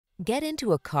Get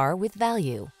into a car with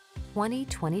value.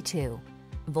 2022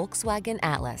 Volkswagen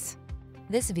Atlas.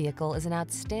 This vehicle is an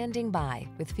outstanding buy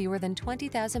with fewer than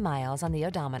 20,000 miles on the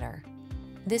odometer.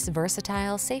 This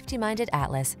versatile, safety-minded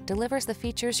Atlas delivers the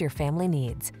features your family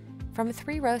needs. From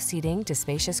three-row seating to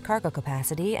spacious cargo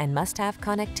capacity and must-have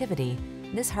connectivity,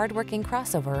 this hardworking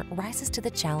crossover rises to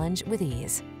the challenge with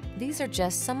ease. These are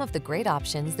just some of the great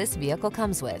options this vehicle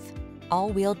comes with: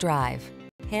 all-wheel drive,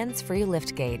 hands-free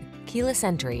liftgate, keyless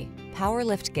entry, power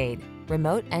liftgate,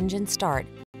 remote engine start,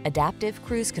 adaptive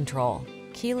cruise control,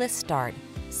 keyless start,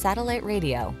 satellite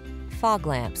radio, fog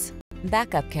lamps,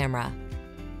 backup camera.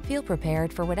 Feel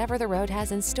prepared for whatever the road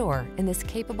has in store in this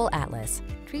capable Atlas.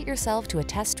 Treat yourself to a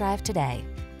test drive today.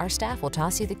 Our staff will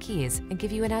toss you the keys and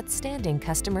give you an outstanding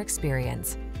customer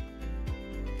experience.